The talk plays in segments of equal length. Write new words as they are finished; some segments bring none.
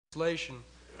translation,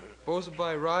 both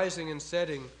by rising and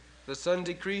setting, the sun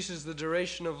decreases the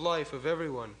duration of life of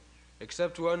everyone,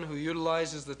 except one who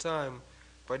utilizes the time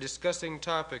by discussing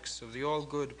topics of the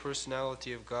all-good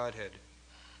personality of Godhead.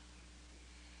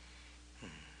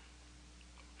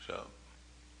 So,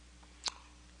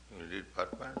 you read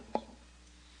part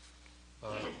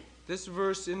one. This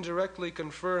verse indirectly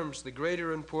confirms the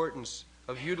greater importance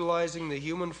of utilizing the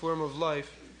human form of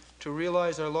life to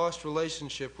realize our lost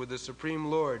relationship with the Supreme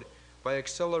Lord by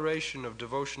acceleration of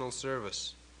devotional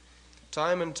service.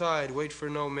 Time and tide wait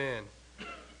for no man,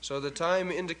 so the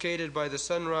time indicated by the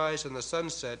sunrise and the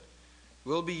sunset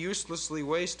will be uselessly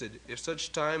wasted if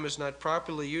such time is not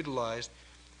properly utilized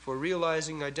for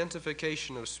realizing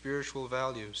identification of spiritual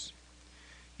values.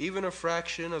 Even a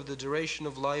fraction of the duration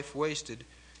of life wasted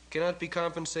cannot be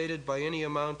compensated by any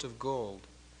amount of gold.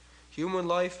 Human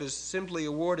life is simply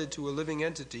awarded to a living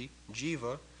entity,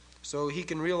 Jiva, so he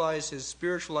can realize his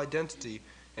spiritual identity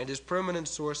and his permanent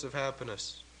source of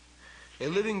happiness. A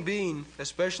living being,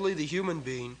 especially the human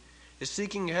being, is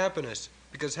seeking happiness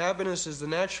because happiness is the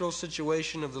natural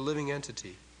situation of the living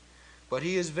entity. But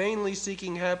he is vainly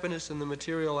seeking happiness in the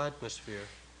material atmosphere.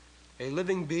 A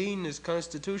living being is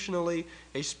constitutionally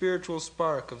a spiritual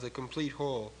spark of the complete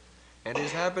whole, and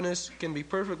his happiness can be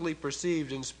perfectly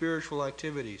perceived in spiritual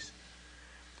activities.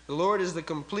 The Lord is the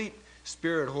complete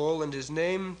spirit whole, and his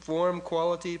name, form,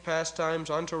 quality, pastimes,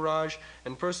 entourage,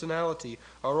 and personality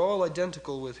are all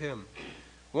identical with him.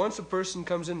 Once a person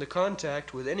comes into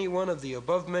contact with any one of the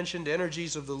above-mentioned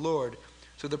energies of the Lord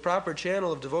through the proper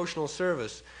channel of devotional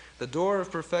service, the door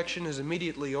of perfection is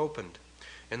immediately opened.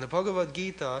 In the Bhagavad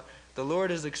Gita, the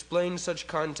Lord has explained such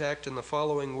contact in the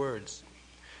following words.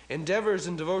 Endeavors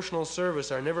in devotional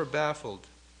service are never baffled,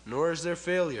 nor is there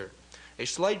failure. A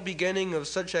slight beginning of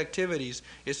such activities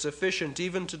is sufficient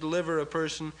even to deliver a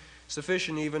person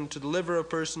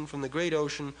from the great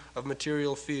ocean of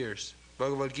material fears.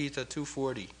 Bhagavad Gita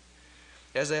 2:40.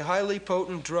 As a highly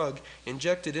potent drug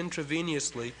injected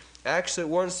intravenously acts at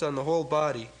once on the whole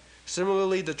body,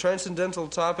 similarly the transcendental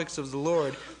topics of the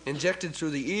Lord injected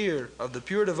through the ear of the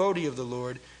pure devotee of the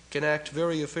Lord can act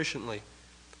very efficiently.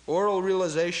 Oral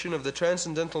realization of the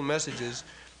transcendental messages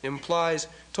implies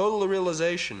total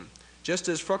realization, just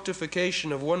as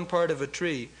fructification of one part of a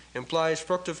tree implies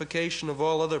fructification of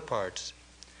all other parts.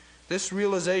 This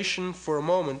realization for a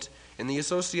moment in the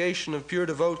association of pure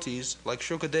devotees like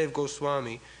Shukadev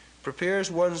Goswami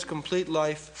prepares one's complete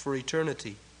life for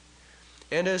eternity.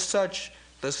 And as such,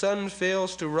 the sun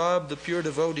fails to rob the pure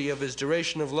devotee of his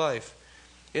duration of life,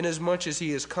 inasmuch as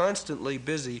he is constantly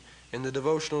busy in the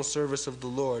devotional service of the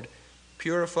Lord,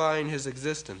 purifying his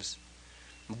existence.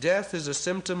 Death is a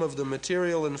symptom of the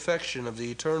material infection of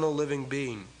the eternal living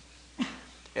being.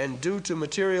 And due to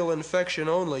material infection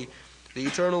only, the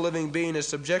eternal living being is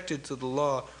subjected to the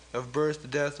law of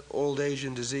birth, death, old age,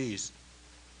 and disease.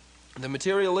 The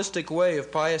materialistic way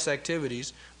of pious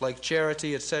activities, like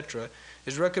charity, etc.,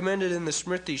 is recommended in the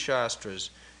Smriti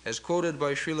Shastras, as quoted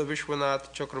by Srila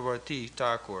Vishwanath Chakravarti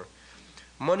Thakur.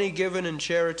 Money given in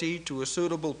charity to a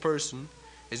suitable person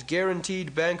is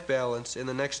guaranteed bank balance in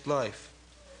the next life.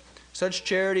 Such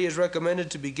charity is recommended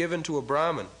to be given to a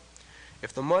Brahmin.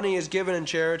 If the money is given in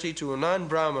charity to a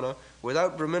non-Brahmana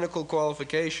without Brahminical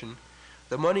qualification,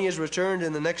 the money is returned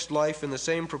in the next life in the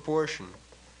same proportion.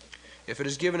 If it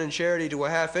is given in charity to a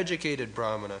half-educated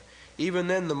Brahmana, even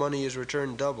then the money is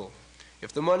returned double.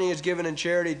 If the money is given in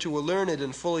charity to a learned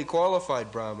and fully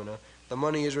qualified Brahmana, the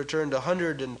money is returned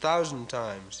 100 and 1,000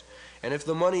 times. And if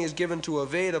the money is given to a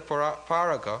Veda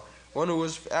Paraka, one who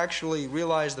has actually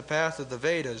realized the path of the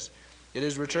Vedas, it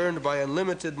is returned by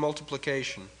unlimited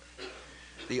multiplication.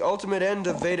 The ultimate end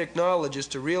of Vedic knowledge is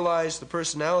to realize the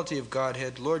personality of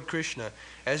Godhead, Lord Krishna,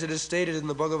 as it is stated in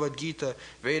the Bhagavad Gita,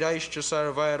 Vedaischa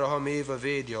sarvairahameva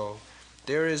vedyo.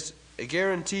 There is a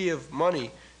guarantee of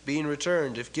money being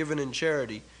returned if given in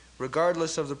charity,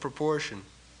 regardless of the proportion.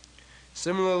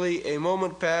 Similarly, a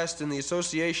moment passed in the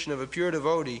association of a pure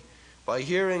devotee by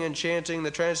hearing and chanting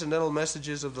the transcendental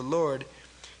messages of the Lord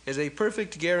is a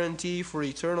perfect guarantee for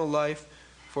eternal life,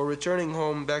 for returning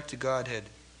home back to Godhead.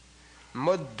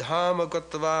 Madhama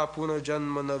gatva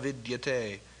punarjanma na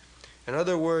vidyate. In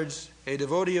other words, a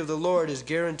devotee of the Lord is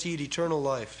guaranteed eternal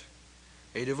life.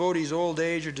 A devotee's old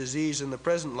age or disease in the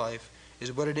present life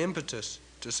is but an impetus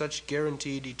to such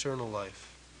guaranteed eternal life.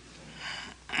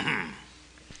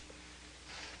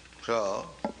 So,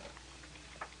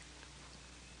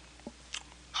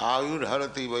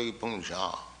 Ayurharati vai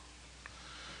pungsha.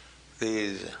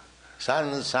 This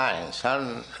sunshine,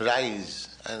 sunrise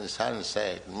and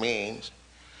sunset means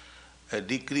a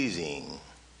decreasing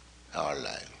our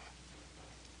life.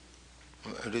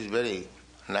 it is very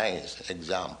nice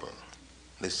example.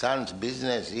 The sun's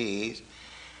business is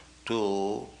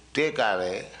to take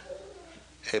away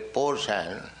a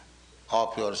portion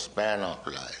of your span of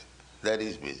life. That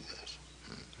is business.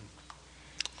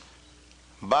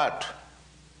 But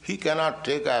he cannot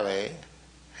take away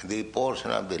the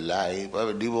portion of the life of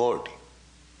a devotee.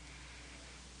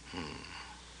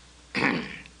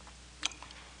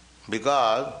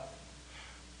 Because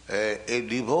a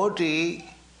devotee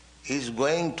is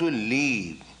going to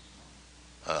leave.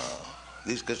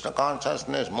 This Krishna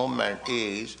consciousness movement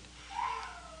is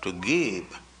to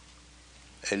give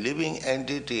a living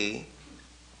entity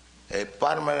a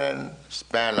permanent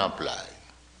span of life.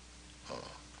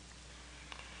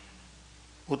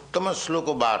 Uttama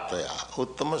sloka vartaya.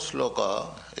 Uttama sloka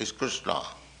is Krishna.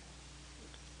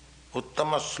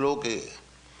 Uttama sloke.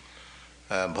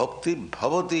 Bhakti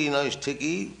bhavati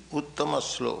naisthiki uttama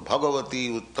sloka.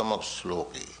 Bhagavati uttama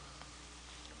sloke.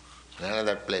 In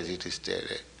another place it is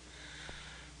stated.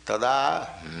 Tada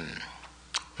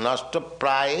nasta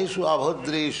prayesu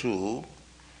abhadreshu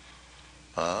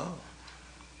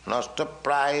nasta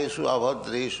prayesu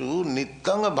abhadreshu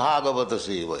nityang bhagavata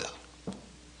sevaya.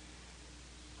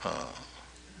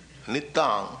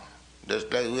 Nityang,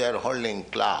 just like we are holding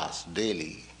class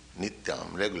daily,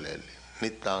 nityam, regularly.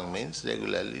 Nityang means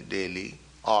regularly, daily,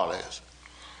 always.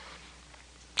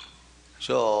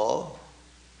 So,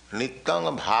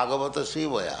 nityang bhagavata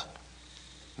sevaya,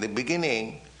 the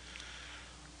beginning,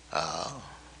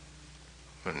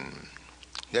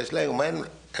 just like when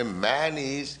a man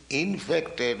is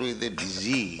infected with a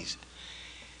disease,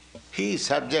 he is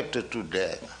subjected to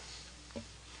death.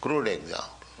 Crude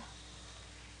example.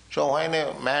 So when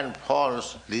a man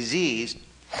falls diseased,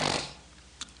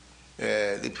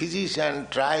 the physician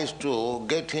tries to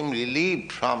get him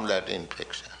relieved from that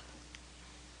infection.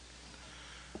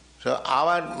 So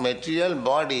our material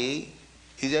body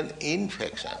is an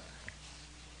infection.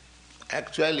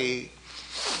 Actually,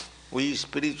 we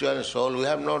spiritual soul, we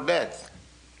have no death.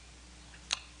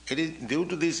 It is due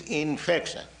to this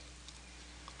infection.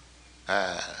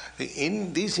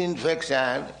 This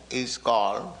infection is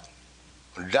called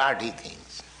dirty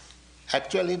things.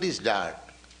 Actually it is dirt.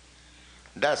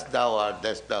 Dust thou art,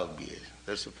 dust thou beest.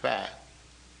 That's a fact.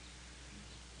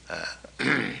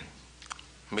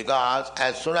 Because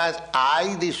as soon as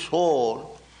I, the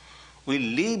soul, will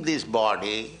leave this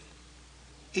body,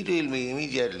 it will be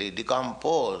immediately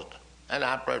decomposed, and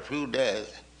after a few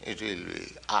days it will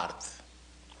be earth,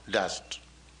 dust.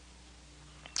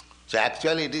 So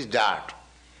actually it is dirt.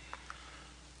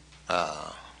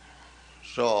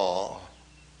 So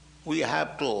we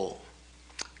have to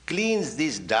cleanse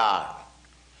this dirt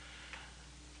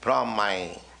from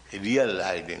my real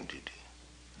identity,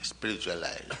 spiritual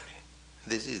identity.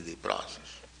 This is the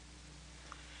process.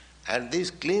 And this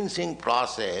cleansing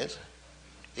process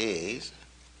is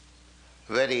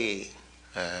very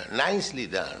nicely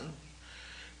done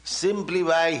simply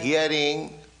by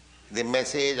hearing the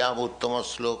message of Uttama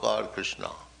Sloka or Krishna.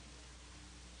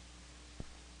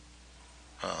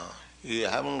 You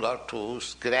haven't got to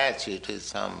scratch it with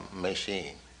some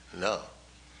machine, no.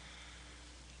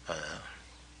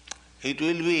 It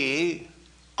will be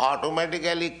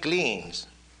automatically cleansed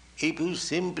if you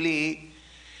simply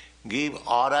give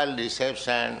oral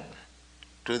reception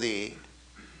to the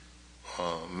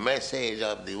message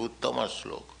of the Uttama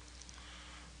Sloka,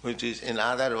 which is, in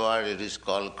other words, it is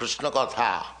called Krishna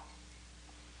Katha.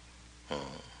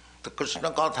 The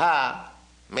Krishna Katha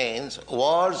means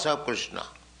words of Krishna.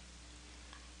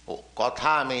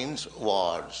 Katha means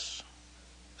words,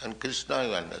 and Krishna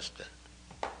you understand.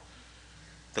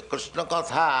 The Krishna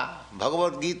Katha,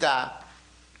 Bhagavad Gita,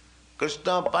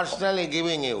 Krishna personally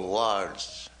giving you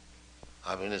words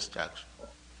of instruction.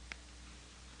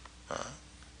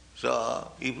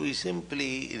 So, if we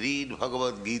simply read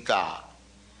Bhagavad Gita,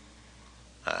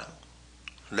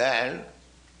 then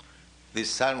the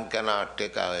sun cannot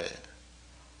take away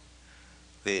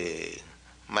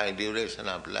my duration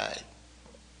of life.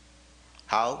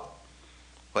 How?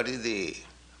 What is the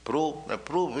proof? The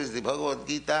proof is the Bhagavad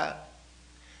Gita.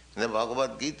 In the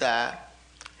Bhagavad Gita,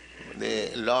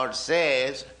 the Lord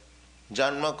says,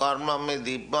 Janma karma me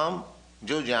dibbam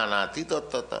jo janati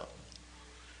tattata.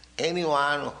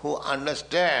 Anyone who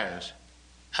understands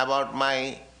about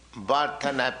my birth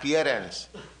and appearance,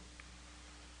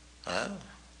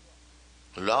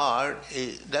 Lord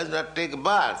does not take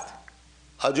birth.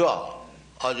 Ajo.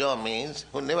 Ajo means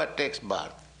who never takes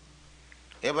birth,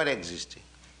 ever existing.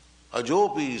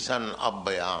 Ajopi san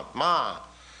abhayatma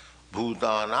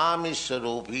bhutanam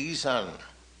iswaropi san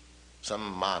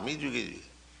sammami juge.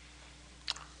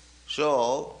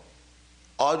 So,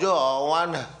 Ajo,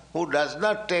 one who does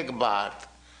not take birth,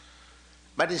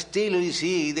 but still we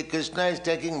see the Krishna is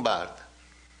taking birth.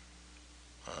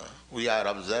 We are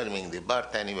observing the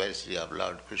birth anniversary of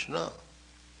Lord Krishna.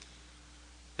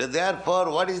 So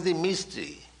therefore, what is the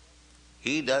mystery?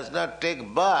 He does not take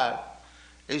birth,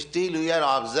 still we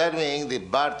are observing the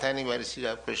birth anniversary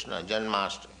of Krishna,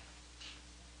 Janmashtami.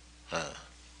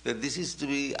 This is to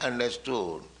be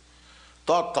understood,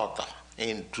 tattata,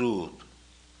 in truth.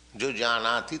 Jo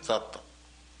janati tattva.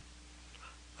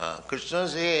 Krishna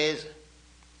says,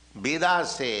 Veda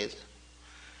says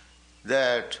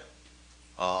that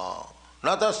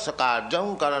natasya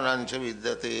karyam karanancha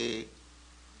vidyate.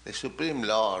 The Supreme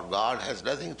Lord, God, has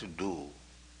nothing to do.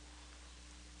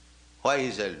 Why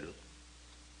he shall do?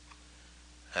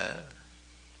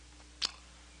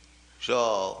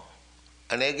 So,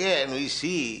 and again we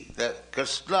see that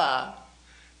Krishna,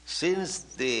 since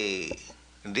the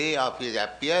day of his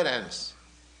appearance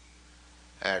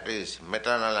at his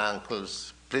maternal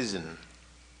uncle's prison,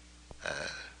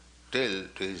 till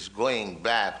his going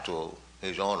back to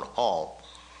his own home,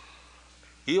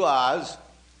 he was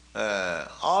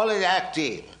always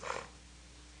active,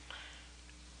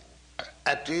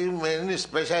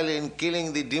 especially in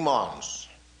killing the demons.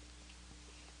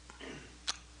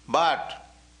 But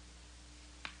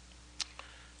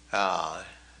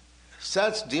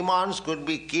such demons could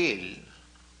be killed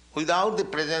without the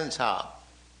presence of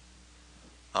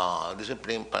the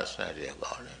Supreme Personality of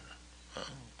Godhead.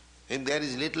 If there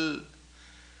is little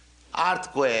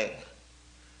earthquake,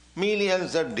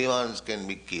 millions of demons can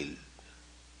be killed.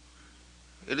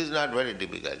 It is not very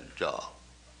difficult job.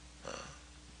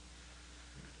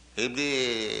 If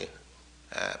the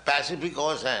Pacific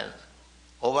Ocean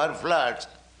overfloods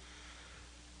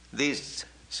this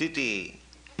city,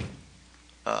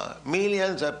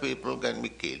 millions of people can be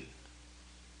killed.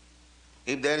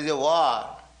 If there is a war,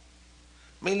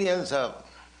 millions of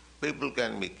people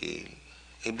can be killed.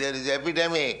 If there is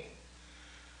epidemic,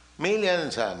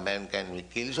 millions of men can be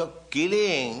killed. So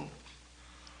killing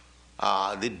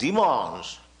the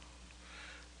demons,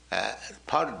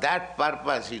 for that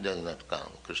purpose he does not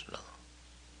come, Krishna.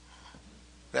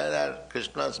 There are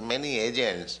Krishna's many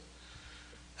agents,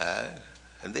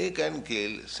 they can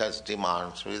kill such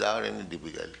demons without any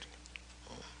difficulty.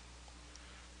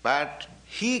 But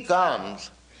he comes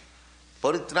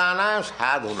paritranaya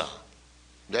sadhuna,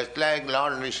 just like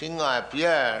Lord Nrsimha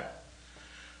appeared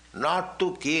not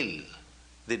to kill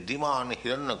the demon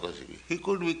Hiranyakasipu. He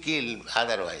could be killed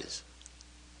otherwise.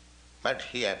 But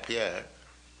he appeared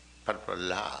for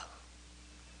Prahlad.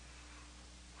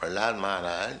 Prahlad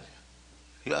Maharaj,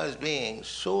 he was being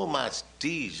so much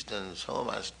teased and so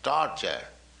much tortured,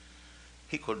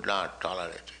 he could not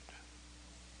tolerate it.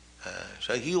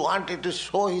 So he wanted to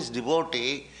show his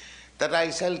devotee that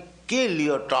I shall kill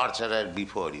your torturer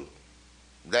before you.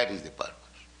 That is the purpose.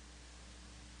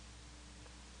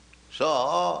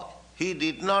 So he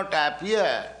did not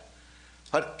appear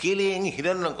for killing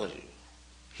Hiranyakasipu.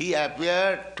 He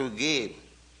appeared to give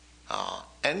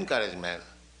encouragement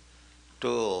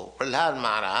to Prahlad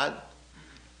Maharaj,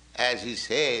 as he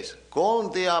says,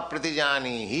 Kaunteya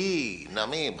pratijanihi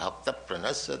name bhakta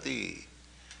pranasyati.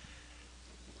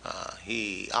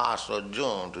 He asked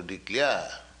Arjuna to declare,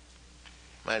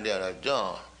 my dear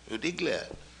Arjuna, you declare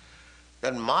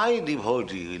that my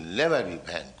devotee will never be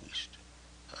vanquished.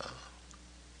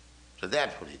 So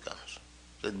therefore he comes.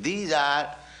 So these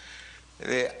are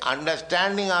the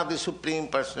understanding of the Supreme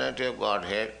Personality of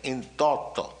Godhead in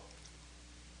tattva.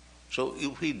 So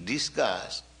if we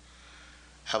discuss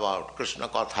about Krishna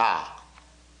Katha,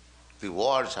 the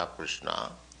words of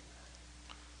Krishna,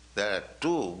 there are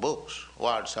two books,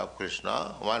 words of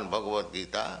Krishna, one Bhagavad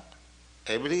Gita.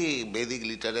 Every Vedic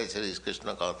literature is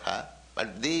Krishna Katha,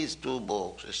 but these two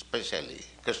books especially,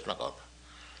 Krishna Katha.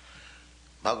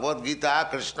 Bhagavad Gita,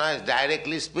 Krishna is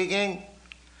directly speaking,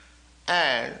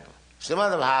 and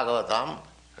Srimad Bhagavatam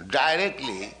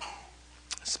directly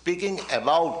speaking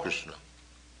about Krishna.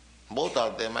 Both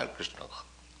of them are Krishna Katha.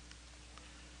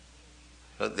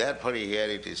 So therefore here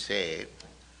it is said,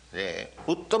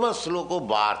 Uttama Sloko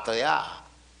Vartaya.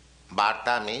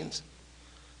 Varta means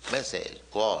message,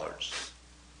 words.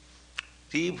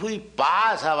 See, if we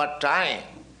pass our time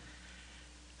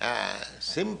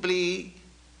simply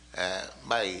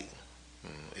by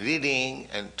reading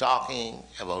and talking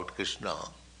about Krishna,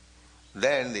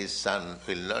 then the sun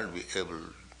will not be able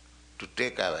to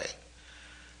take away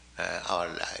our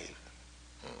life.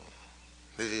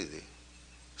 This is the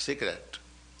secret.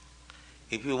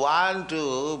 If you want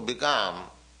to become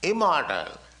immortal,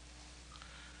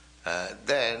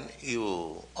 then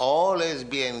you always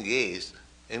be engaged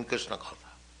in Krishna Katha.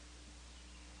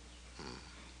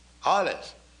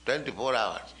 Always, 24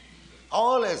 hours.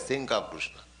 Always think of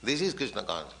Krishna. This is Krishna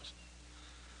consciousness.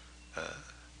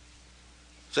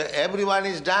 So everyone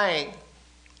is dying,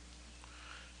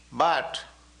 but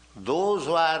those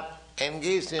who are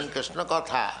engaged in Krishna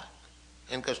Katha,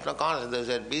 in Krishna consciousness,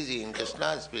 they are busy in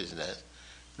Krishna's business,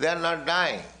 they are not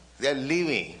dying, they are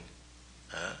living.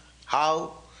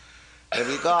 How?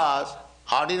 Because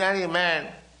ordinary man,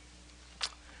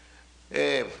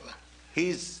 if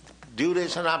his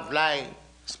duration of life,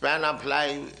 span of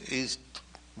life is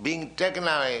being taken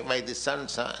away by the sun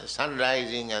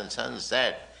rising and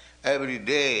sunset every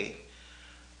day.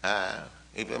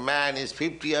 If a man is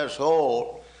 50 years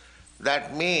old,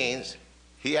 that means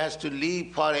he has to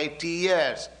live for 80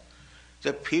 years.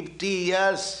 So 50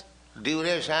 years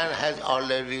duration has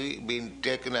already been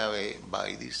taken away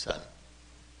by the sun.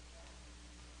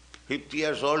 50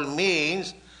 years old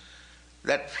means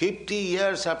that 50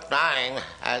 years of time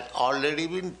has already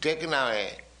been taken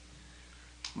away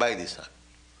by the sun.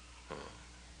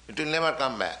 It will never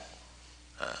come back.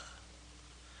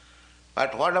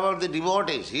 But what about the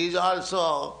devotees? He is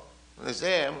also the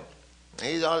same.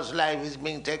 His also life is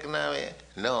being taken away.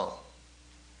 No.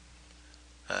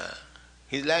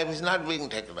 His life is not being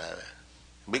taken away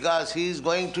because he is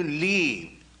going to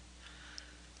leave.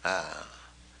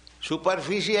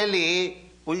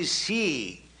 Superficially, we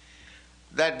see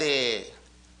that the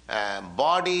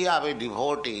body of a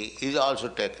devotee is also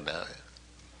taken away.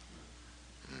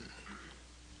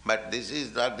 But this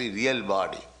is not the real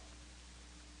body.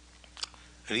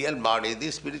 Real body is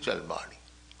the spiritual body.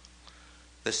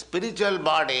 The spiritual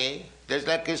body, just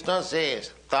like Krishna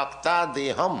says, takta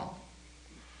deham,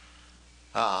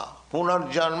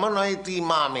 punarjanma naiti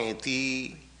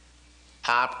mameti.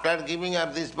 After giving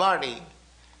up this body,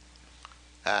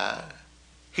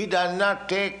 he does not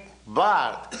take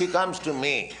birth, he comes to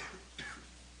me.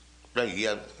 Now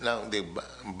the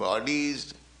body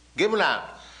is given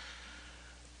up.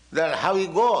 Then how he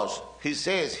goes? He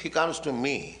says he comes to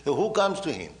me. Who comes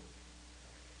to him?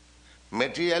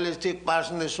 Materialistic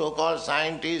person, the so-called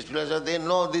scientist, philosopher, they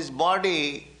know this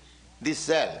body, this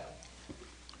cell.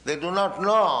 They do not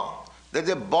know that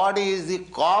the body is the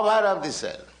cover of the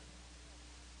cell.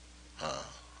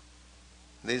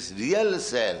 This real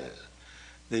cell,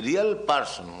 the real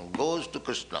person goes to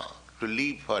Krishna to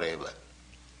live forever.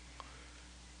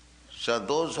 So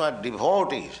those who are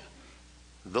devotees,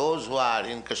 those who are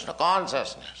in Krishna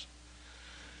consciousness,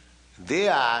 they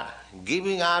are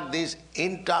giving up this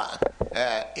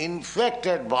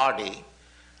infected body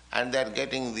and they are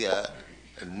getting the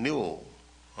new,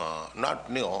 not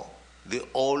new, the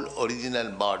old original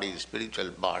body,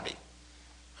 spiritual body.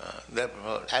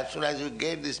 Therefore, as soon as you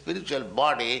get the spiritual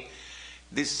body,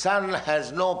 the sun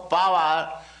has no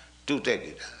power to take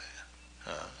it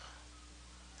away.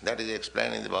 That is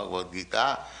explained in the Bhagavad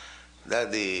Gita,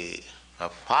 that the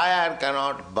fire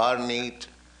cannot burn it,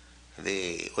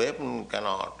 the weapon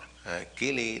cannot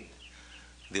kill it,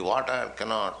 the water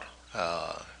cannot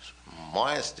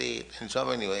moist it, in so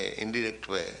many ways, indirect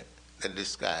way, that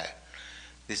describe.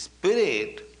 The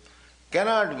spirit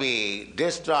cannot be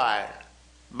destroyed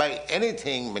by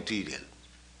anything material.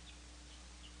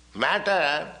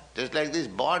 Matter, just like this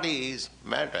body is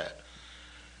matter,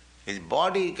 his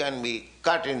body can be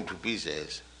cut into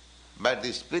pieces, but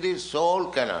the spirit soul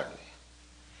cannot be.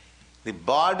 The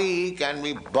body can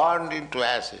be burned into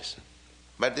ashes,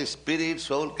 but the spirit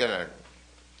soul cannot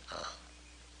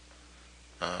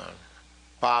be.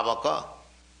 Pavaka,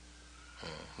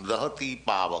 dahati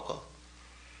pavaka.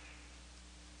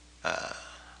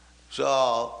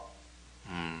 So,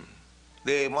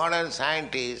 the modern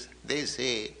scientists, they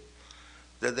say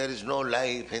that there is no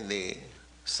life in the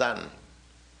sun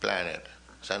planet,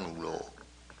 sun globe.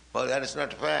 Well, that is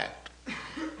not fact.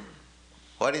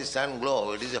 What is sun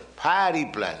globe? It is a fiery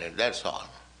planet, that's all.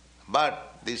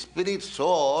 But the spirit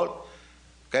soul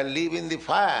can live in the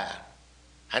fire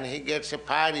and he gets a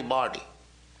fiery body.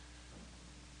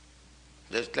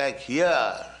 Just like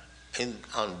here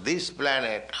on this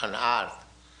planet, on earth,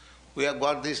 we have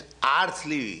got this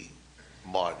earthly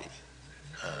body.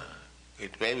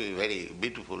 It may be very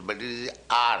beautiful, but it is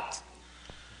earth.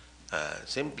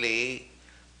 Simply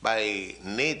by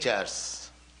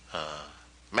nature's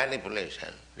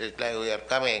manipulation. Just like we are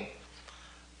coming,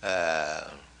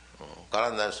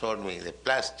 Karanda showed me the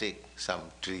plastic, some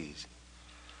trees.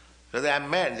 So they have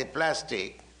made the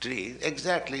plastic tree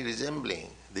exactly resembling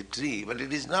the tree, but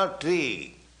it is not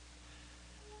tree.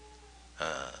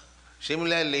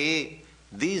 Similarly,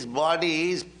 this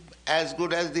body is as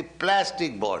good as the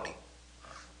plastic body.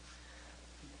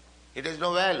 It has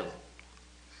no value.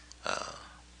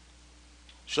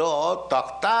 So,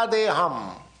 takta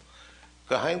deham,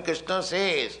 When Krishna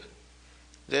says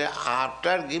that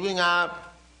after giving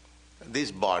up this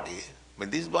body,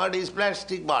 but this body is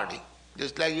plastic body,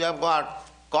 just like you have got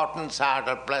cotton shirt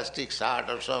or plastic shirt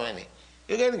or so many,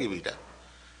 you can give it up.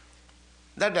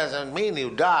 That doesn't mean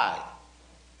you die.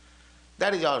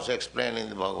 That is also explained in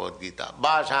the Bhagavad Gita.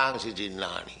 Bhashangsi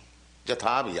jinnani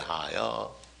jatha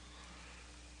vihaya.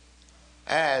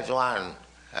 As one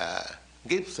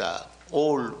gives a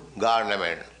old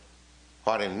garment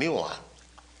for a new one,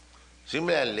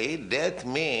 similarly, death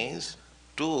means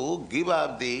to give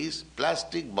up this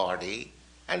plastic body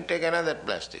and take another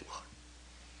plastic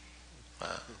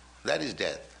body. That is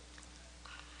death.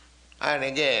 And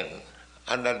again,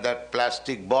 under that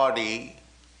plastic body,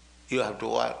 you have to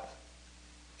work.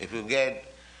 If you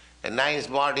get a nice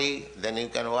body, then you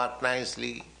can work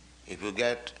nicely. If you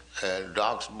get a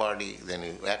dog's body, then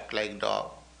you act like dog,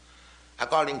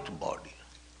 according to body.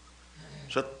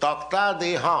 So, takta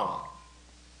deham,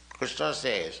 Krishna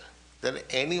says that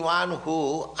anyone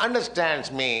who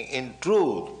understands me in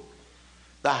truth,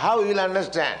 how you will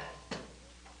understand?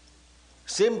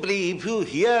 Simply, if you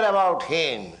hear about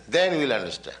him, then you will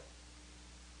understand.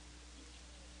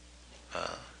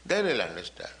 Then you will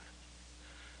understand.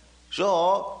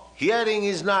 So, hearing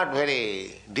is not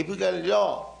very difficult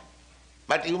job,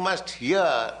 but you must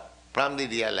hear from the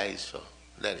realized soul.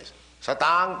 That is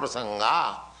satang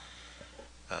prasanga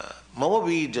mama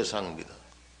bija sangvida.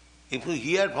 If you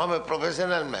hear from a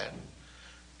professional man,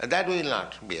 that will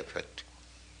not be effective.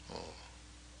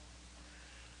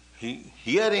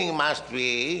 Hearing must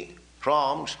be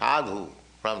from sadhu,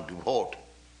 from devote,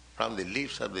 from the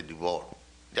lips of the devote.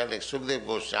 Just like Sukadeva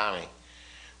Goswami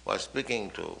was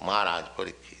speaking to Maharaj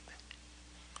Parikshit.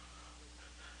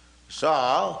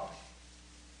 So,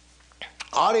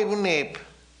 or even if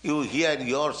you hear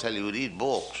yourself, you read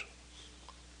books,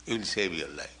 you will save your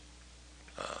life.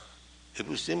 If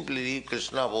you simply read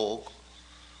Krishna book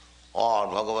or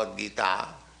Bhagavad Gita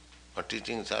or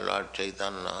teachings of Lord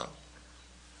Chaitanya,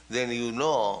 then you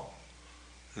know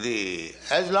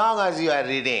as long as you are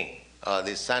reading,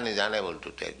 the sun is unable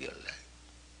to take your life.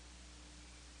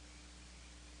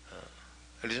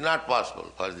 It is not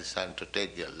possible for the sun to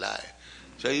take your life.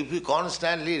 So if you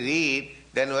constantly read,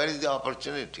 then where is the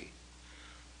opportunity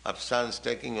of sun's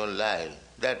taking your life?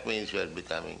 That means you are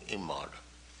becoming immortal.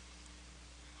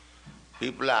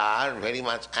 People are very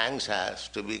much anxious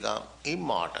to become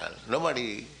immortal.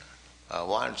 Nobody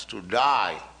wants to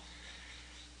die.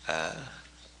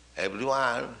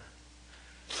 Everyone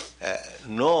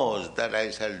knows that I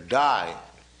shall die.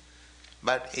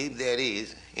 But if there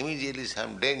is immediately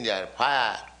some danger,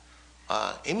 fire,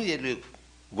 immediately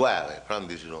go away from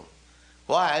this room.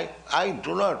 Why? I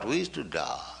do not wish to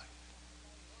die.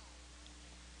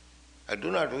 I do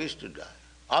not wish to die.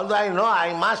 Although I know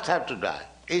I must have to die,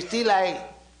 still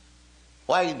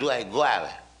why do I go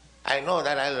away? I know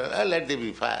that I'll let there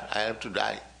be fire. I have to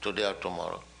die today or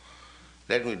tomorrow.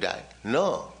 Let me die.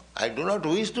 No, I do not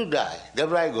wish to die.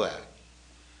 Therefore I go away.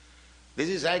 This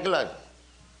is psychology.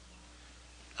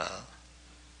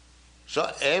 So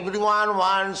everyone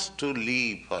wants to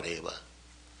live forever.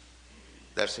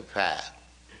 That's a fact.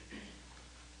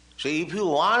 So if you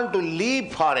want to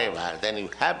live forever, then you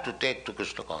have to take to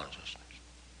Krishna consciousness.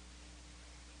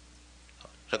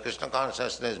 So Krishna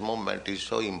consciousness movement is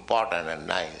so important and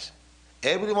nice.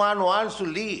 Everyone wants to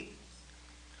live.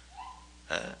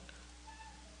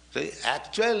 So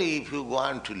actually if you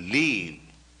want to live,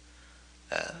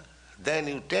 then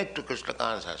you take to Krishna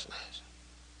consciousness.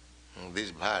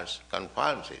 This verse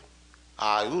confirms it.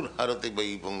 Ayur harati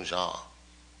vaipungsha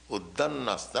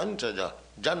uddannastancha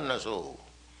jannaso.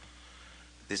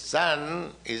 The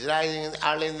sun is rising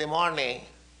early in the morning.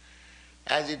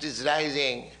 As it is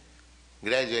rising,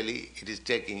 gradually it is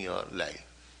taking your life.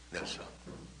 That's all.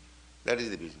 That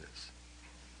is the business.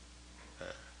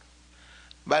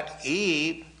 But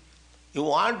if you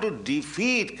want to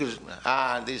defeat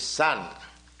Krishna, this sun,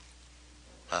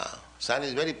 sun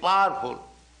is very powerful.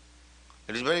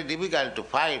 It is very difficult to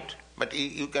fight, but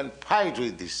you can fight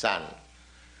with the sun.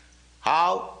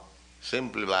 How?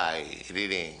 Simply by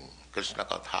reading Krishna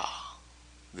Katha,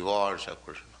 the words of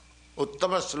Krishna.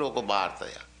 Uttama sloka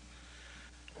vartaya.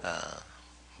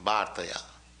 Vartaya.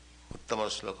 Uttama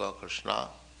sloka Krishna.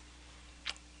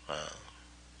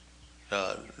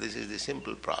 So this is the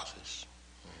simple process.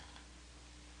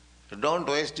 So don't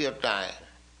waste your time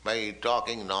by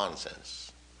talking nonsense.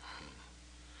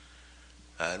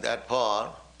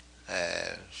 Therefore,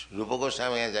 Rupa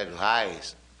Goswami has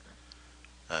advised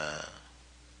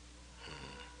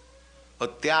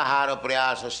Utyahara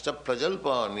prayasascha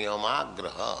prajalpa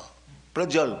niyamagraha.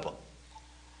 Prajalpa.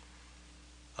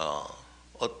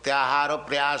 Utyahara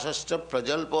prayasascha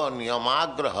prajalpa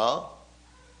niyamagraha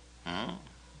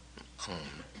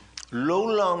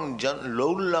laulam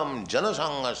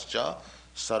janasangascha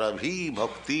sarabhi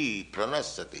bhakti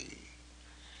pranasati.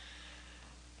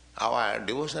 Our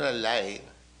devotional life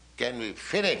can be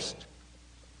finished,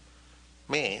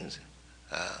 means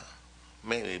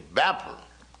maybe baffle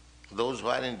those who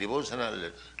are in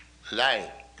devotional life,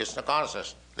 Krishna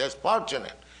consciousness. They are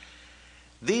fortunate.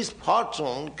 This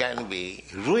fortune can be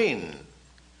ruined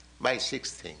by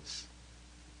 6 things.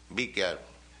 Be careful.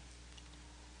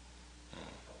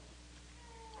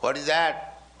 What is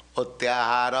that?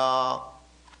 Utyahara.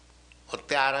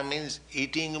 Utyahara means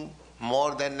eating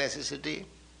more than necessity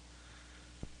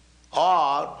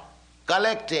or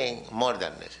collecting more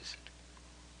than necessity.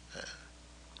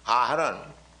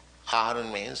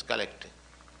 Aharan means collecting.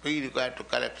 We require to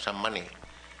collect some money.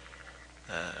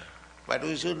 But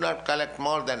we should not collect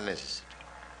more than necessity.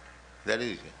 That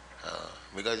is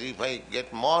because if I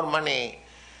get more money,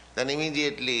 then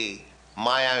immediately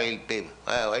Maya will pay.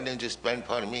 Why don't you spend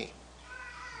for me?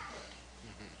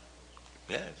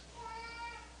 Yes.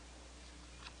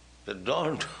 So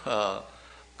don't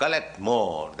collect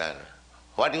more than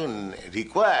what you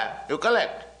require, you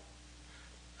collect.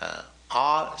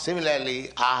 Or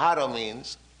similarly, ahara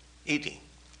means eating.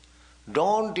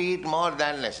 Don't eat more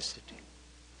than necessity.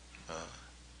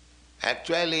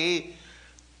 Actually,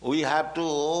 we have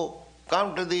to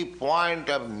come to the point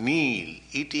of need,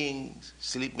 eating,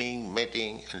 sleeping,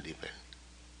 mating, and depending.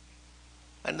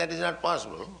 And that is not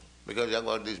possible because you have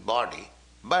got this body.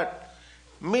 But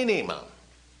minimum.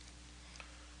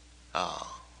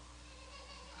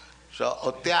 So,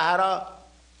 utyahara,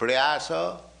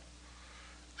 prayasa,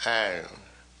 and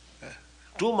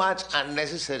too much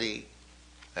unnecessary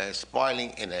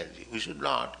spoiling energy. We should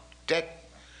not take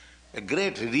a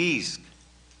great risk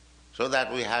so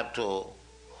that we have to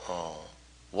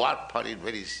work for it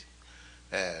very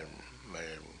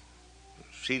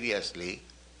seriously.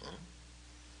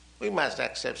 We must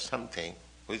accept something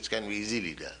which can be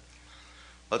easily done.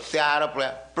 Utyahara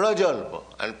prajalpa.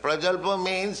 And prajalpa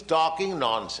means talking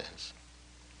nonsense.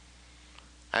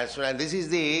 As soon as this is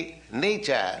the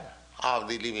nature of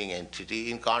the living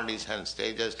entity in conditioned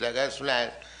state, just like as soon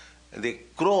as the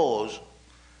crows,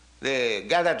 they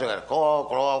gather together, crow,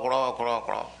 crow, crow, crow,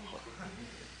 crow.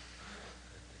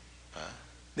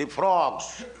 The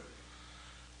frogs,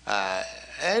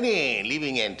 any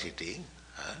living entity,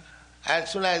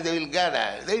 as soon as they will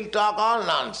gather, they will talk all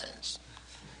nonsense.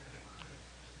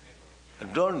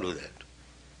 Don't do that.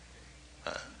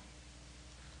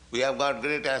 We have got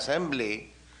great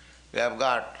assembly, we have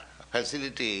got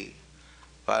facility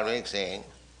for mixing,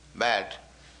 but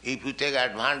if you take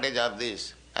advantage of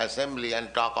this assembly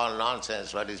and talk all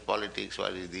nonsense, what is politics,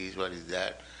 what is this, what is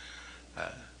that,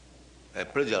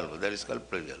 prajalpa, that is called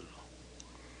prajalpa.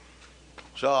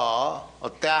 So,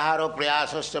 utyaharo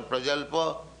prayasasya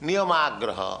prajalpa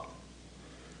niyamagraha.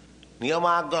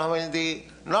 Niyamagraha means the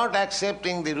not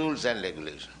accepting the rules and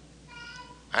regulations.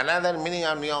 Another meaning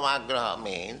of niyamagraha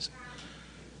means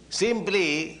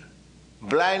simply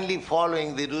blindly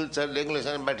following the rules and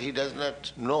regulations, but he does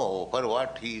not know for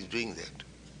what he is doing that.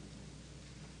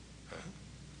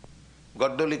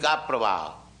 Gaddolika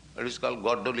prabha. It is called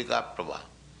Gaddolika prabha.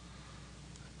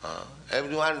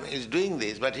 Everyone is doing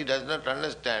this, but he does not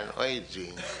understand why he is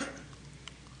doing it.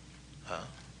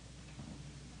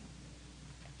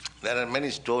 There are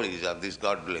many stories of this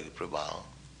Gaddolika prabha.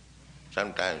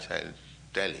 Sometimes I will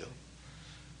tell you.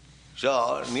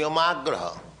 So,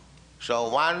 niyamagraha. So,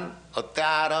 1,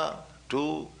 utyahara,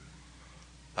 2,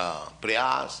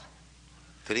 prayas,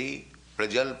 3,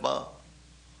 prajalpa,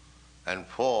 and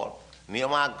 4,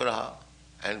 niyamagraha,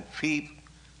 and 5,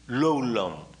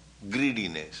 laulam,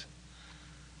 greediness,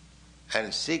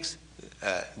 and 6,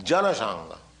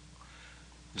 janasanga.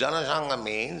 Janasanga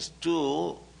means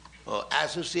to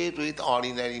associate with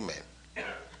ordinary men.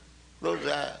 Those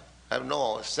have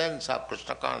no sense of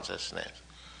Krishna consciousness.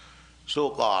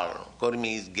 So-called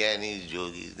karmis, jnanis,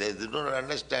 yogis, they do not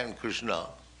understand Krishna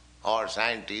or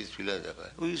scientists,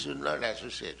 philosophers. We should not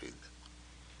associate with them.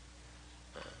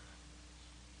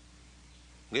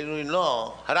 Because we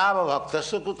know, harava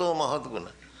bhaktasya kuto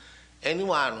mahatguna.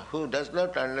 Anyone who does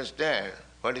not understand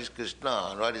what is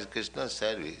Krishna or what is Krishna's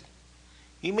service,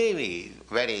 he may be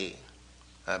very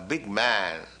big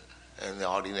man in the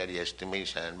ordinary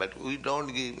estimation, but we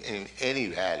don't give him any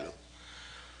value.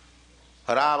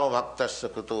 Harava bhaktasya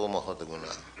kuto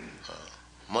mahatguna.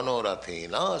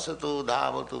 Manorathena sato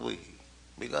dhavatu vihi.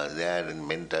 Because they are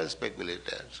mental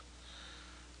speculators.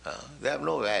 They have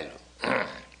no value.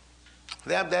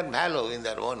 They have their value in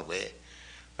their own way.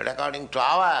 But according to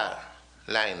our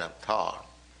line of thought.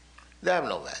 They have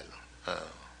no value.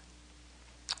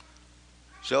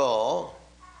 So,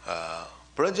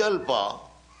 Prajalpa,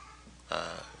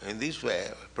 in this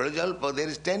way, Prajalpa, there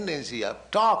is tendency of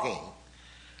talking.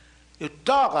 You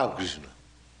talk of Krishna.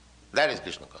 That is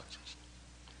Krishna consciousness.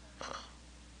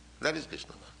 That is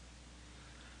Krishna consciousness.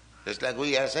 Just like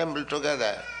we assemble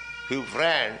together, few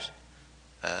friends,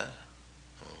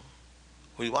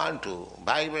 we want to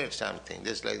vibrate something,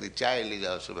 just like the child is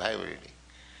also vibrating.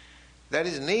 That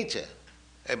is nature.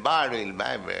 A bird will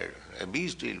vibrate, a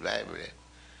beast will vibrate.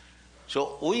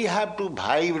 So we have to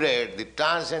vibrate the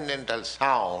transcendental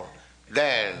sound,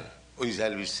 then we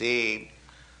shall be saved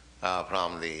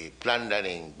from the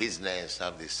plundering business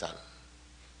of the sun.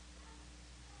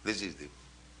 This is the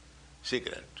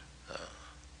secret.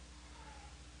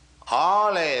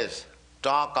 Always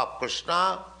talk of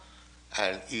Krishna,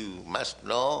 and you must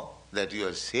know that you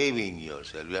are saving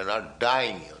yourself, you are not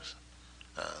dying yourself.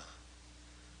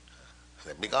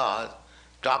 Because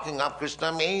talking of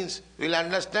Krishna means we will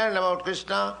understand about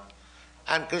Krishna,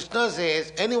 and Krishna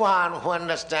says, anyone who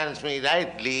understands me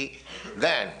rightly,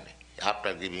 then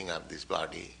after giving up this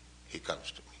body, he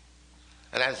comes to me.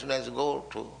 And as soon as you go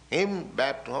to him,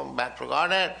 back to home, back to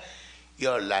Godhead,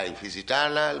 your life is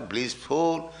eternal,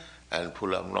 blissful, and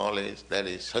full of knowledge. That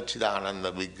is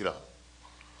Satchidananda Vigraha.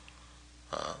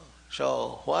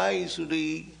 So why should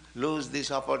we lose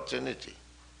this opportunity?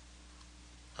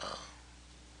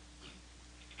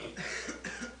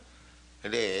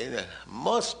 It is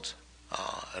most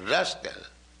rascal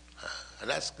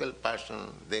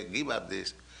person, they give up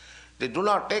this. They do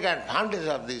not take advantage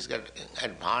of this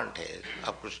advantage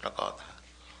of Krishna Katha.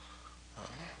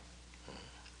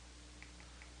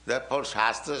 Therefore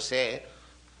Shastra says,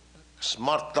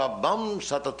 Smartabhyam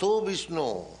satato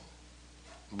Vishnu,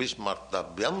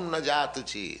 Vismartabhyam na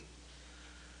jatuchi.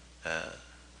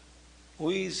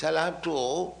 We shall have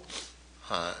to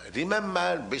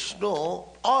remember Vishnu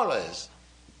always,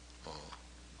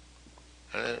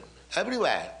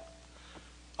 everywhere,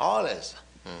 always.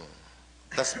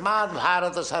 Tasmad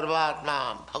bharata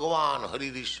sarvatma bhagavan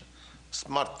haridish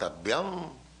smartabhyam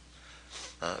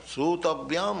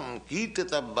sutavyam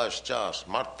kirtitavyascha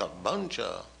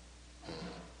smartabhancha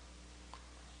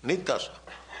nityasa.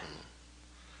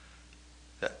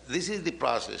 This is the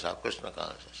process of Krishna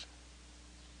consciousness.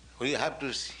 We have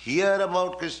to hear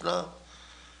about Krishna,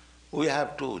 we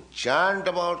have to chant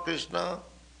about Krishna,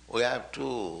 we have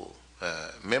to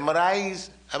memorize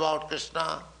about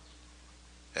Krishna,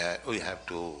 we have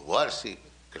to worship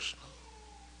Krishna.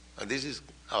 And this is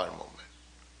our movement.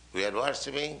 We are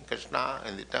worshipping Krishna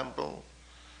in the temple,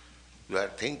 we are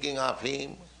thinking of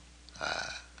him,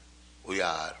 we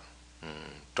are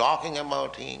talking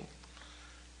about him,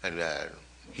 and we are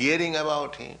hearing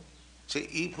about him. So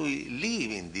if we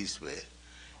live in this way,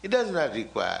 it does not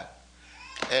require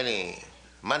any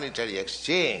monetary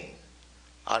exchange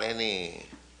or any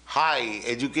high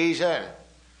education.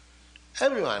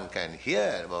 Everyone can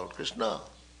hear about Krishna.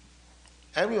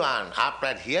 Everyone,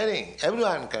 after hearing,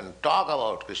 everyone can talk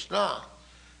about Krishna.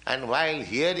 And while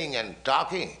hearing and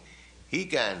talking, he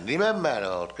can remember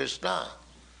about Krishna.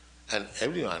 And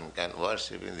everyone can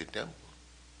worship in the temple.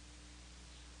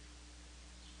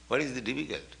 What is the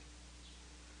difficulty?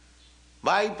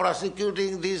 By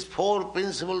prosecuting these four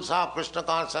principles of Krishna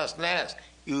consciousness,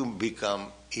 you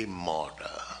become immortal.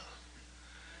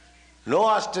 No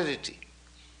austerity,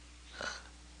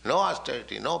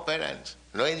 no parents,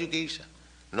 no education,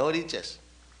 no riches.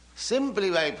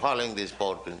 Simply by following these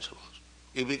four principles,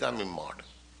 you become immortal.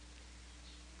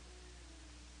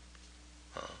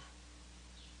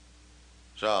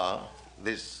 So,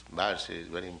 this verse is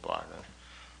very important.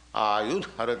 Ayudh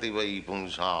harati vai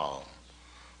pungsam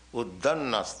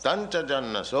uddhannastancha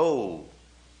jannaso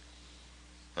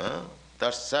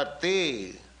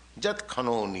tassarte jat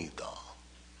khano nita.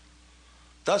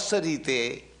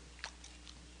 Tassarite,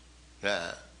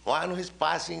 one who is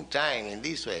passing time in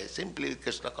this way, simply with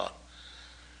Krishna consciousness.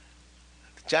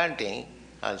 Chanting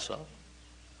also.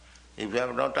 If you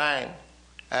have no time,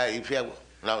 if you have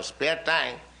now spare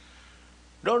time,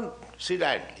 don't sit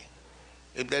idly.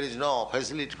 If there is no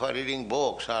facility for reading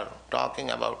books or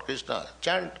talking about Krishna,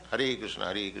 chant Hare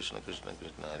Krishna, Krishna Krishna,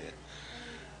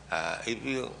 Hare. If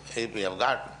you have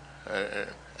got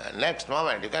next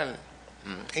moment, you can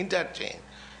interchange,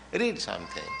 read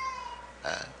something.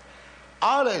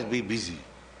 Always be busy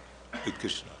with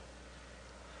Krishna.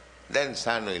 Then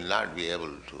sun will not be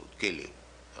able to kill you.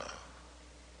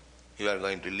 You are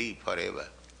going to live forever.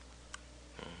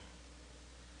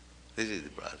 This is the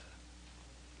process.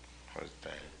 What's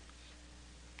time?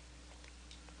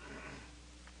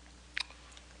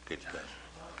 Good time.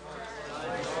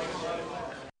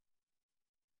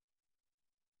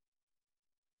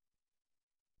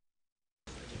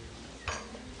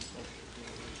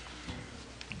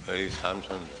 Very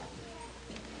Samsung.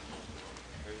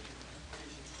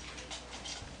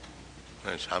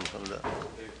 Samsung.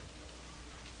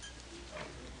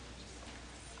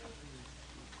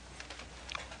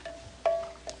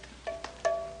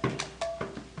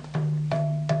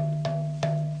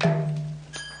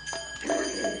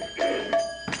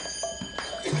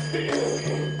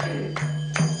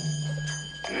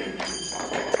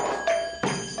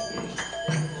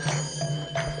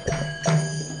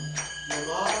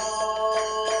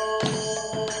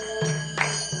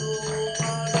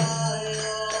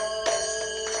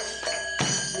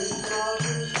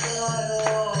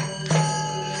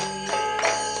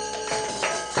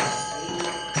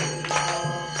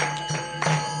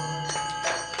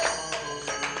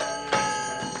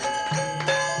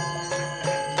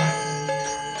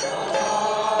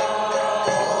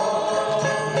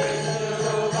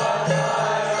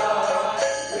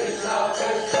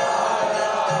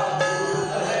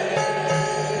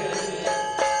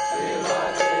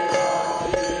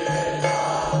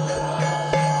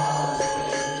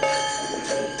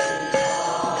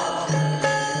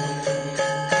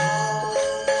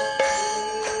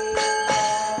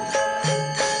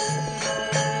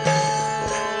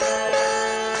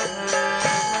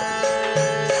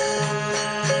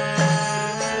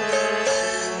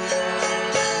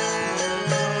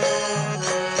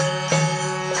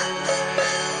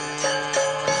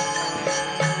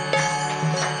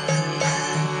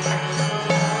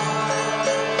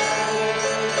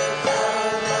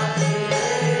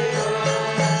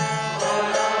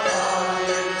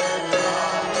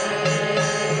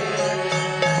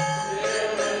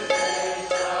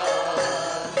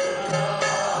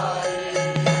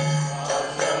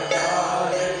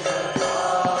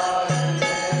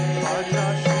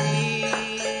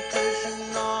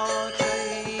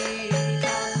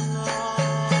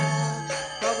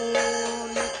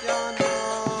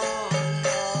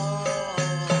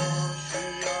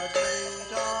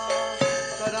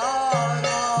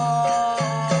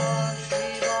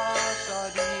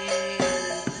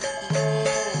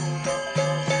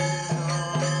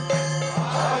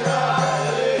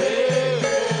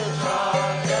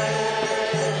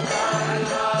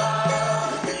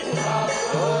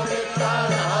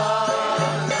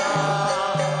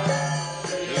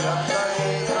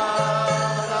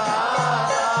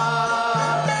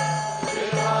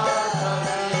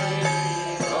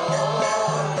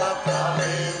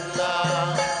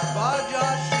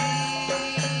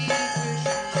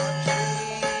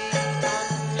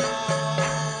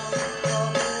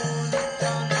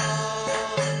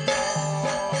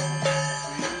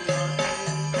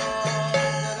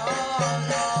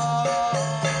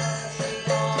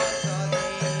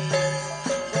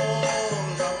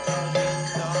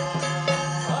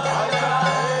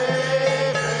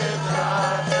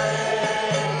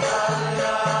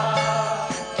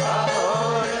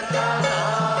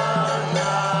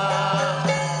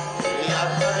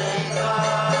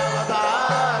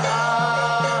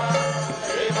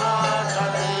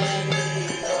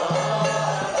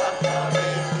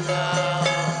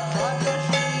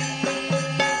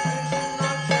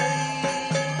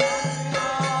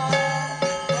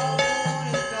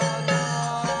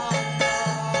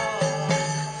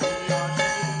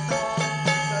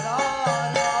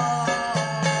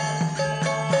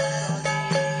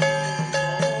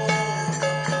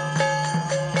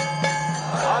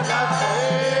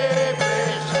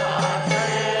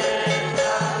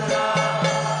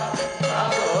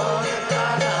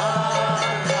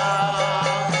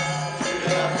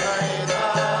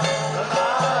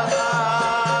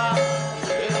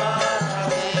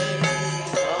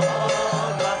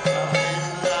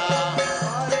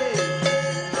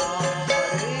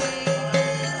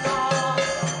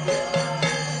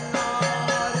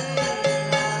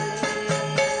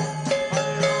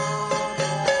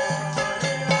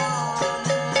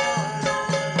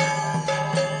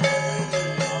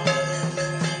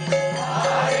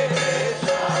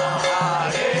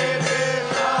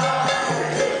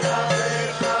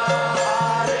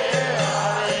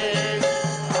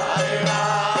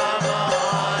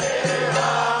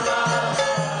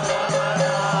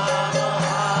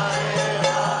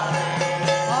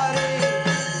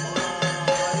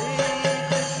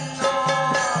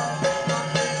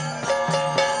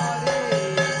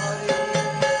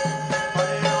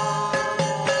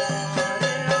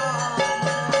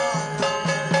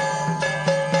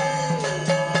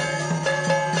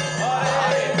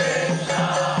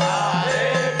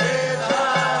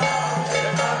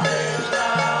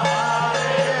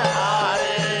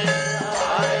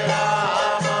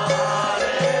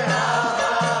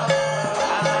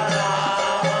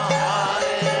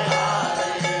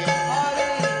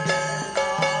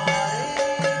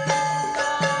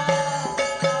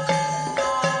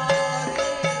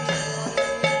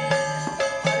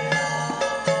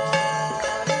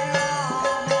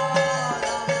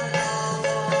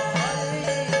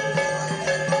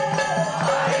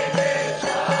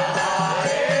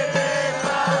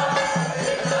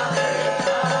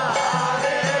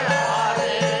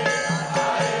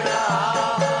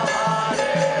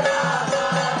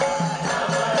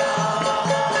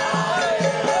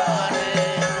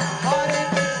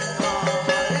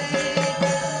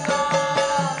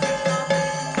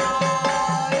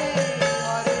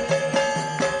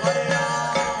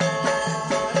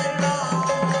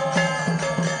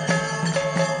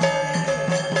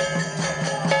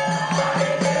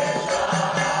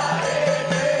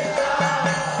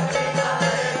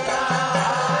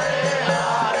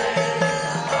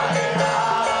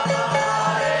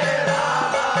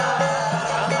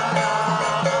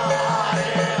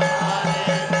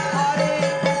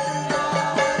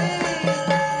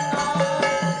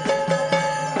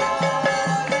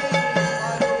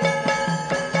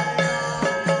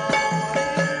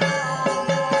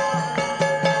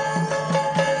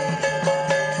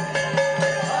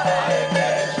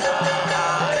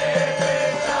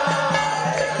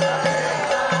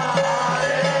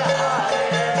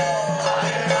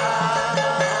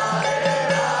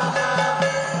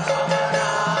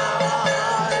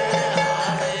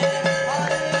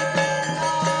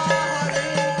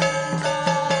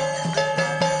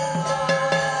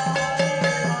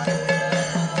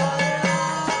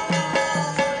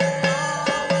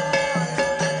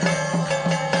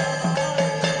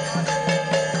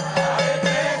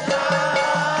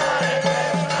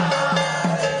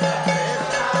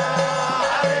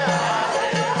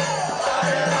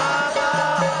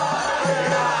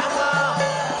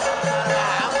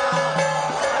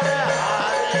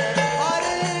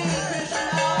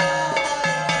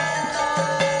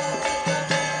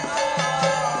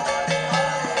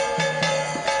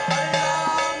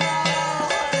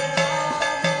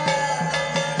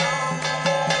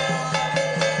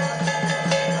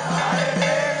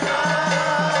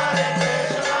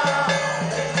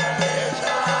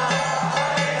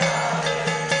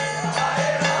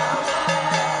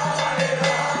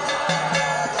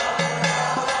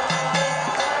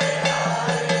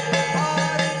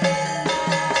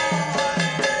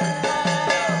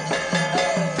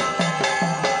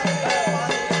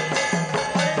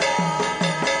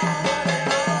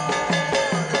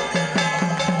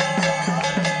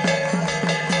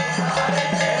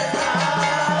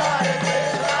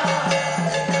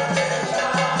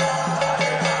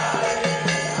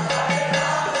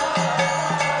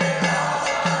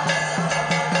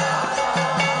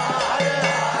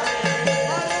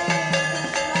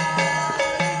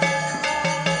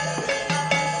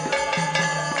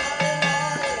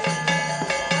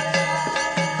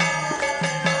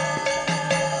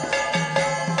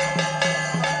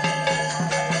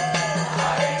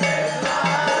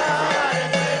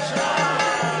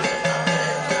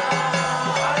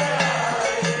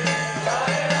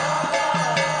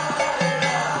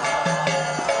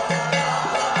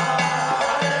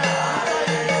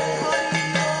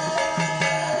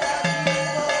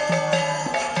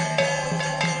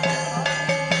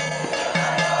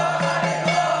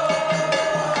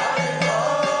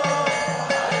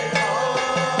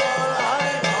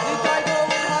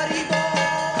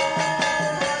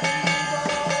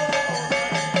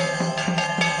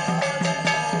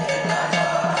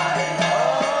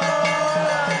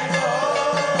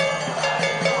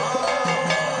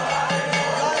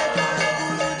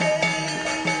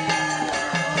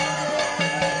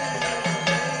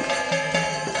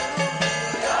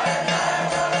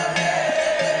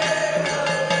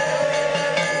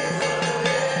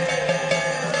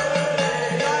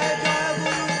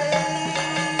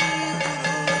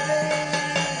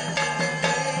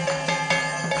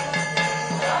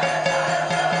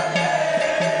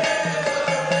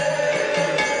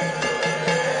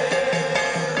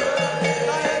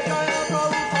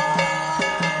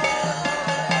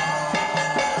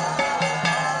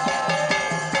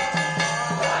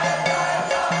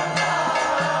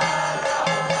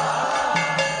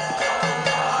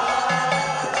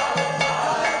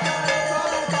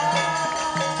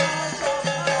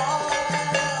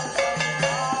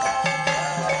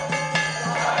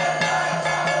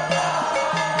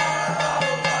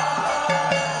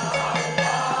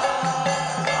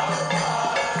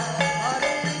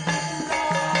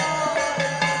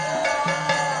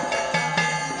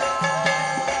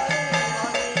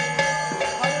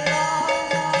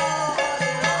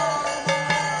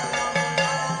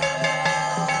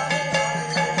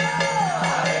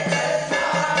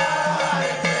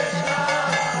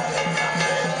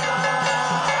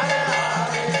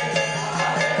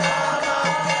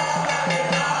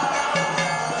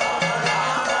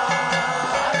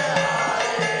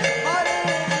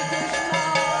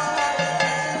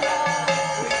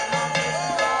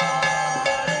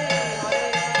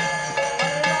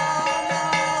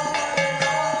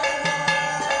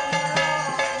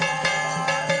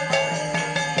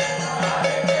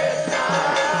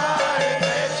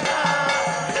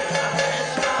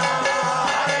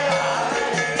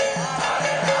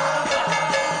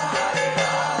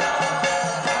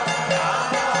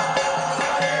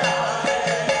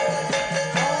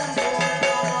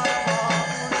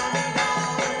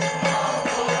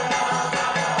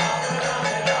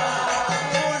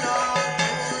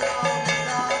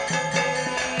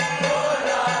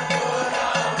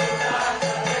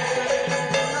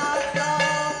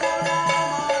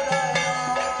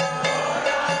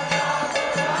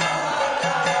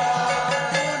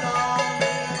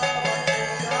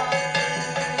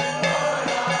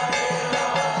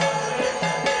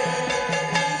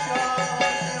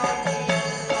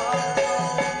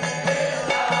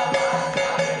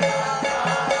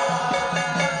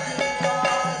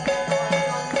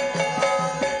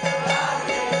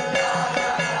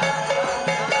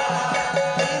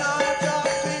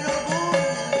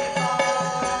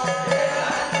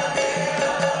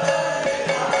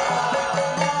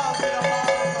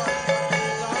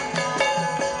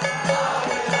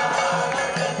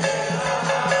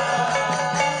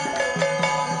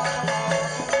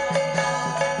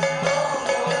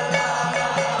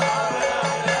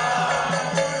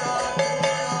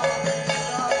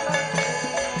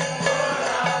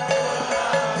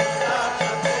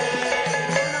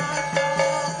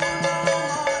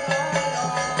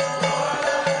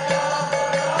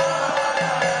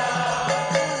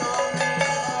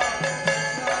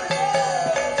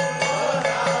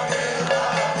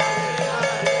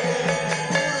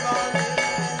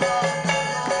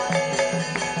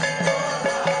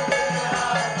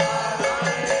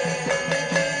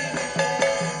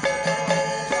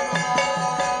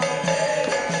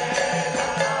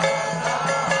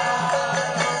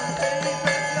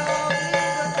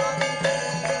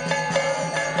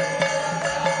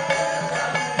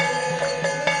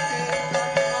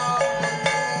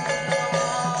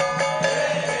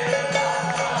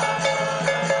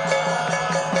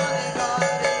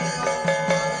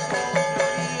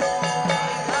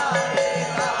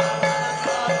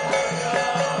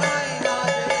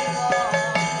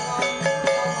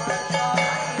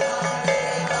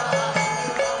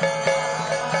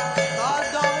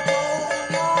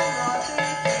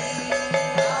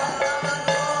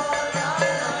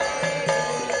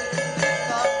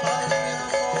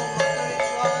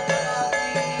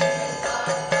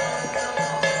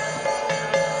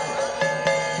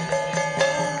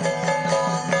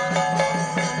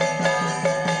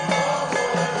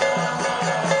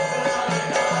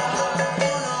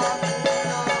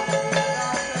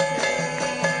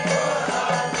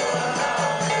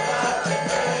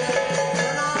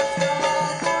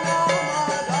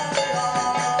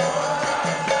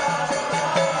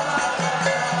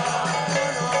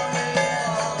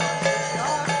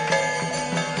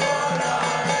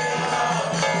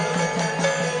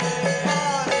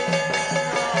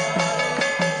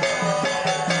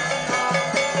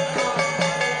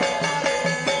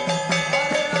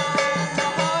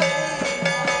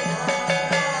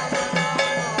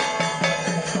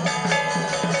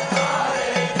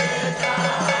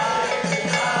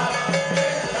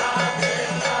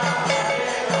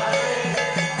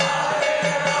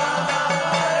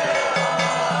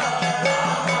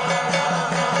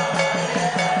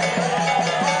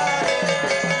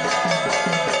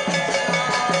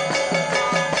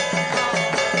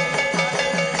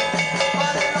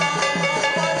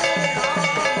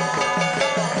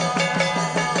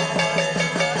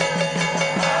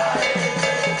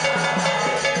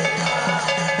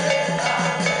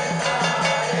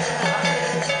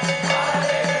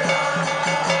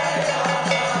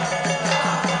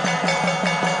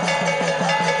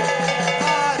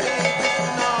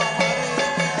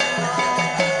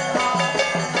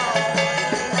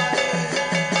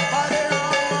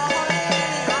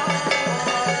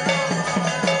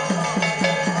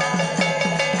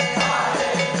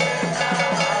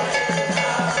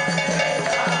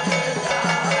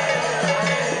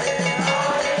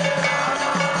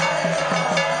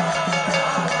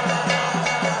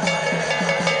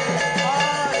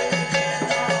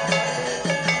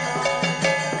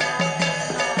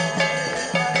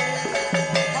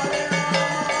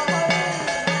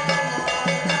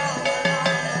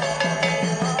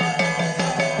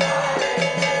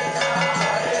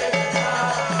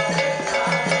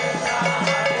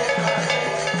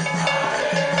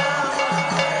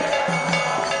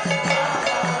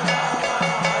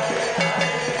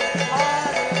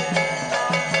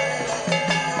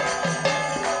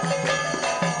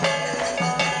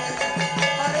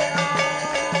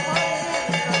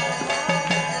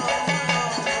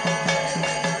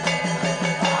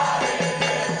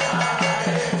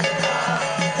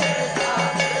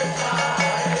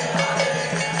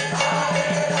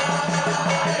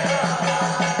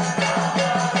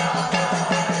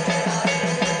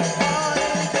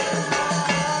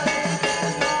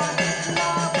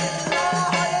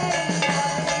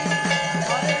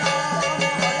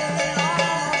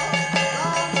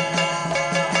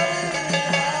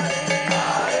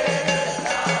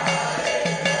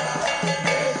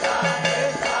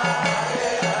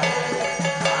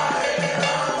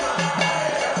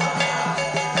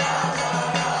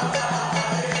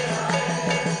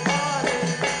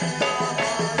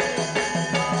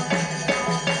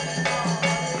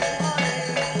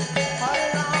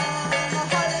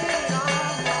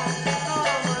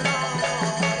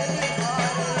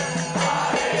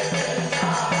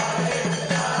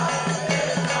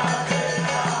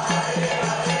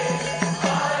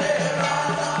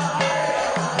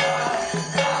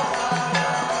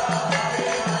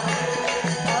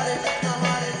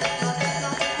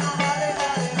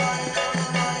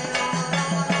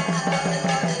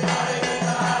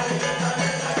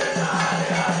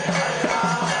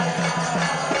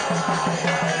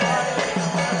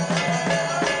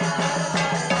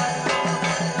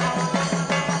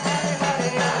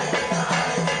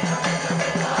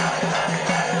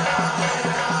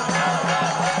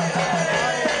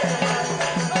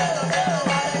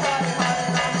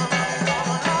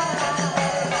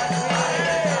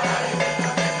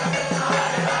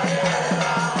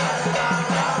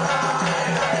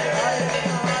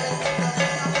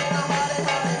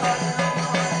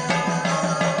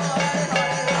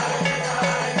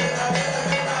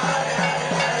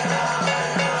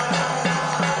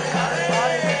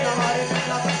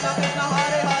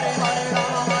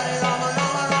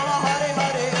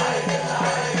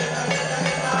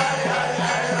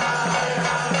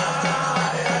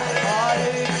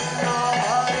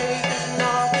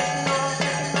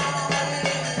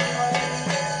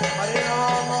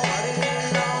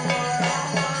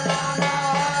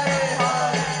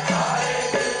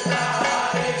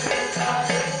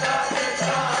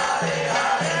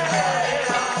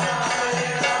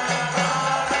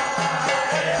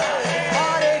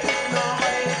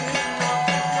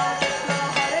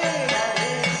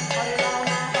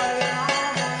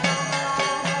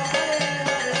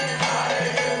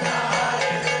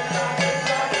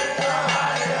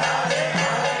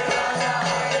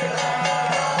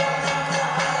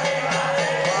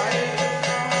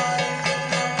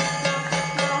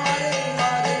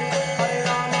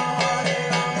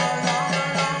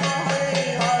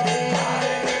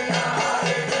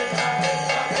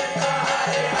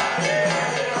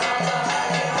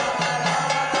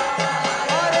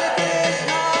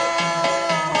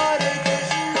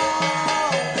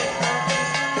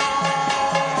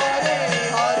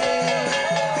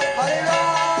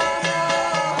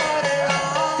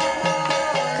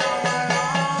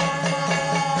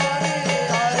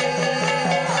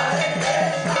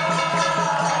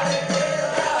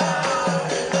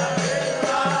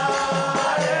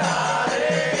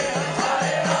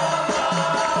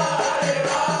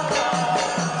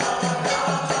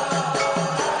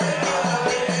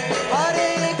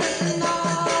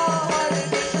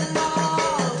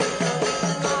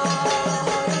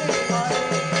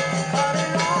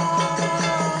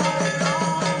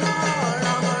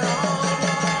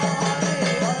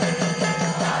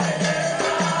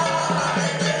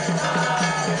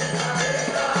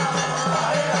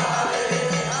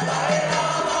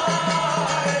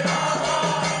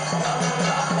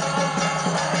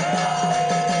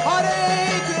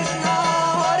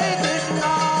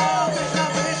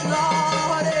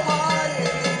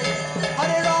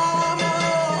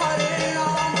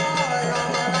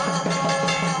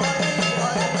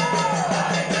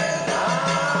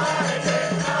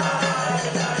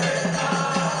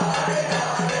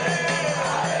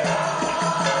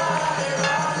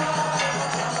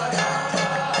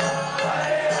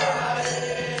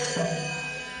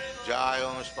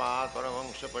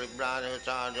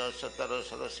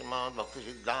 सर्वसद Shrimad भक्ति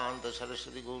सिद्धांत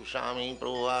सरस्वती गोस्वामी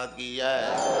प्रभुपाद की जय,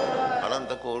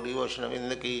 अनंत कोटि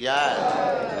वैष्णववृंद की जय,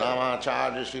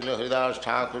 नामाचार्य श्रील हरिदास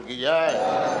ठाकुर की जय।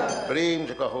 प्रेम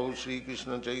से कहो श्री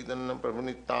कृष्ण चैतन्य प्रभु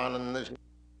नित्यानंद।